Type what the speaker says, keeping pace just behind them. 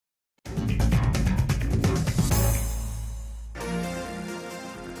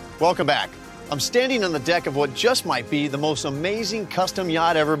Welcome back. I'm standing on the deck of what just might be the most amazing custom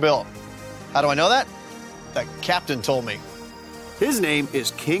yacht ever built. How do I know that? The captain told me. His name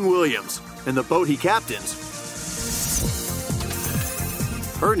is King Williams, and the boat he captains,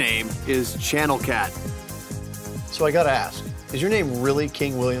 her name is Channel Cat. So I gotta ask, is your name really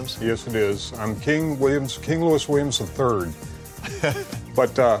King Williams? Yes, it is. I'm King Williams, King Louis Williams III.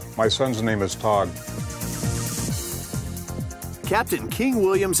 But my son's name is Todd. Captain King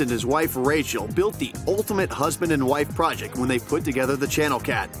Williams and his wife Rachel built the ultimate husband and wife project when they put together the Channel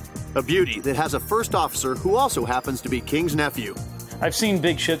Cat, a beauty that has a first officer who also happens to be King's nephew. I've seen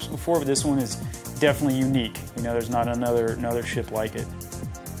big ships before, but this one is definitely unique. You know, there's not another ship like it.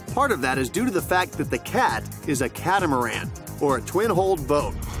 Part of that is due to the fact that the Cat is a catamaran, or a twin-hulled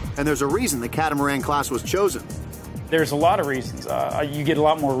boat, and there's a reason the catamaran class was chosen. There's a lot of reasons. You get a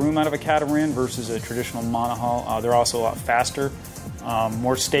lot more room out of a catamaran versus a traditional monohull. They're also a lot faster,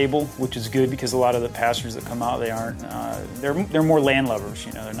 more stable, which is good because a lot of the passengers that come out, they aren't. They're more landlubbers.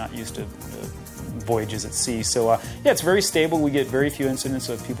 You know, they're not used to voyages at sea. So yeah, it's very stable. We get very few incidents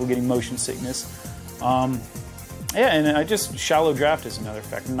of people getting motion sickness. Yeah, and just shallow draft is another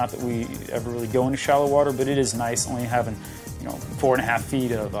factor. Not that we ever really go into shallow water, but it is nice only having 4.5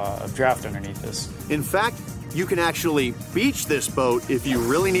 feet of draft underneath us. In fact, you can actually beach this boat if you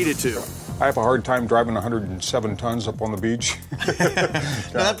really needed to. I have a hard time driving 107 tons up on the beach.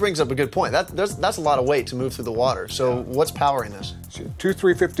 Now that brings up a good point. That's a lot of weight to move through the water. So what's powering this? Two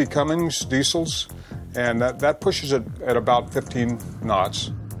 350 Cummins diesels, and that pushes it at about 15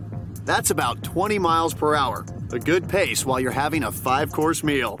 knots. That's about 20 miles per hour, a good pace while you're having a 5-course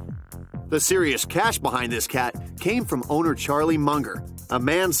meal. The serious cash behind this cat came from owner Charlie Munger, a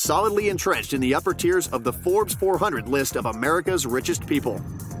man solidly entrenched in the upper tiers of the Forbes 400 list of America's richest people.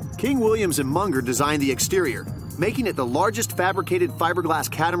 King Williams and Munger designed the exterior, making it the largest fabricated fiberglass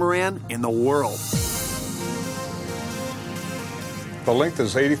catamaran in the world. The length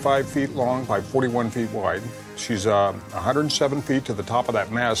is 85 feet long by 41 feet wide. She's 107 feet to the top of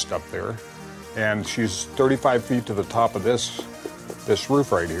that mast up there, and she's 35 feet to the top of this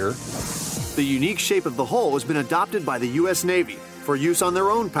roof right here. The unique shape of the hull has been adopted by the U.S. Navy for use on their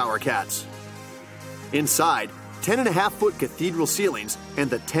own power cats. Inside, 10.5-foot cathedral ceilings and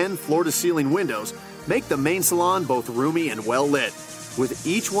the 10 floor-to-ceiling windows make the main salon both roomy and well-lit, with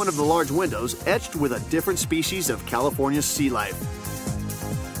each one of the large windows etched with a different species of California's sea life.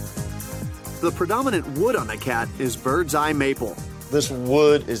 The predominant wood on the Cat is bird's eye maple. This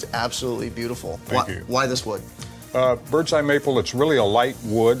wood is absolutely beautiful. Thank you. Why this wood? Bird's eye maple, it's really a light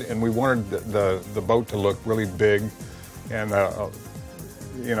wood, and we wanted the boat to look really big. And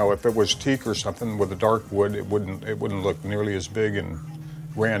if it was teak or something with a dark wood, it wouldn't look nearly as big and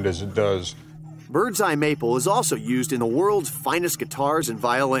grand as it does. Bird's eye maple is also used in the world's finest guitars and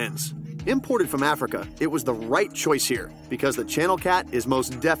violins. Imported from Africa, it was the right choice here because the Channel Cat is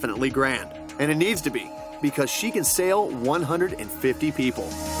most definitely grand. And it needs to be, because she can sail 150 people.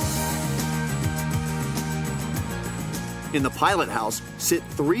 In the pilot house sit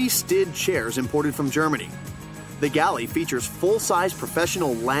 3 Stid chairs imported from Germany. The galley features full-size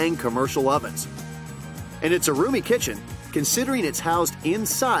professional Lang commercial ovens. And it's a roomy kitchen, considering it's housed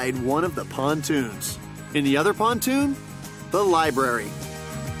inside one of the pontoons. In the other pontoon, the library.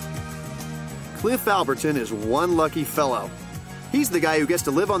 Cliff Albritton is one lucky fellow. He's the guy who gets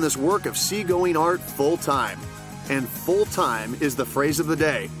to live on this work of seagoing art full-time. And full-time is the phrase of the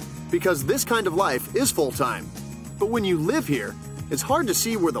day, because this kind of life is full-time. But when you live here, it's hard to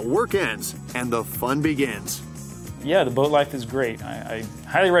see where the work ends and the fun begins. Yeah, the boat life is great. I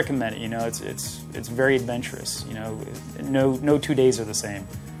highly recommend it. It's very adventurous. No 2 days are the same.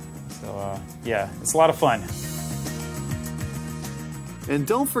 So yeah, it's a lot of fun. And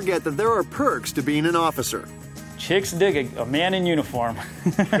don't forget that there are perks to being an officer. Chicks dig a man in uniform.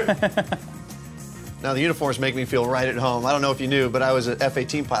 Now, the uniforms make me feel right at home. I don't know if you knew, but I was an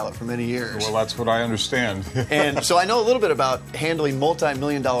F-18 pilot for many years. Well, that's what I understand. And so I know a little bit about handling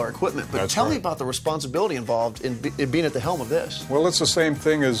multi-million-dollar equipment, but That's tell me right. about the responsibility involved in being at the helm of this. Well, it's the same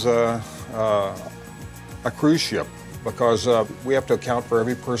thing as a cruise ship, because we have to account for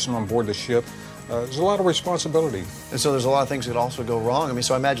every person on board the ship. There's a lot of responsibility. And so there's a lot of things that also go wrong. I mean,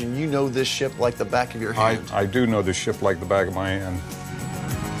 so I imagine you know this ship like the back of your hand. I do know the ship like the back of my hand.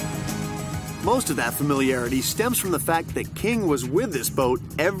 Most of that familiarity stems from the fact that King was with this boat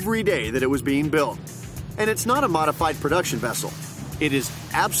every day that it was being built. And it's not a modified production vessel. It is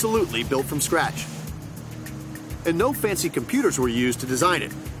absolutely built from scratch. And no fancy computers were used to design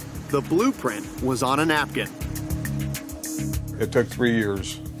it. The blueprint was on a napkin. It took 3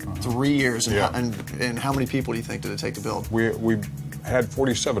 years. 3 years. Yeah. And how many people do you think did it take to build? We had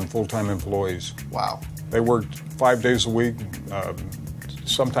 47 full-time employees. Wow. They worked 5 days a week,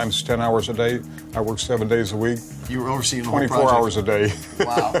 sometimes 10 hours a day. I worked 7 days a week. You were overseeing the whole project. 24 hours a day.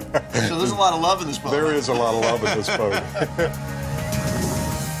 Wow. So there's a lot of love in this boat. There is a lot of love in this boat.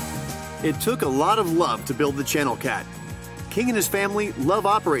 It took a lot of love to build the Channel Cat. King and his family love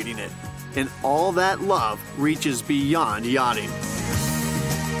operating it, and all that love reaches beyond yachting.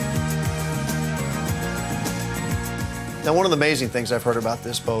 Now, one of the amazing things I've heard about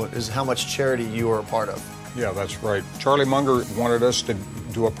this boat is how much charity you are a part of. Yeah, that's right. Charlie Munger wanted us to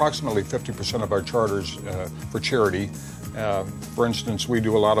do approximately 50% of our charters for charity. For instance, we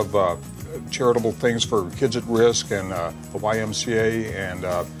do a lot of charitable things for Kids at Risk and the YMCA and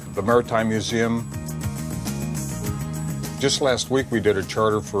the Maritime Museum. Just last week we did a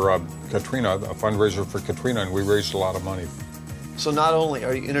charter for Katrina, a fundraiser for Katrina, and we raised a lot of money. So not only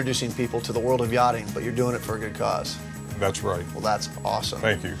are you introducing people to the world of yachting, but you're doing it for a good cause. That's right. Well, that's awesome.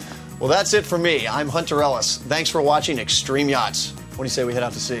 Thank you. Well, that's it for me. I'm Hunter Ellis. Thanks for watching Extreme Yachts. What do you say we head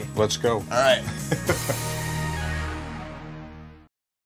out to sea? Let's go. All right.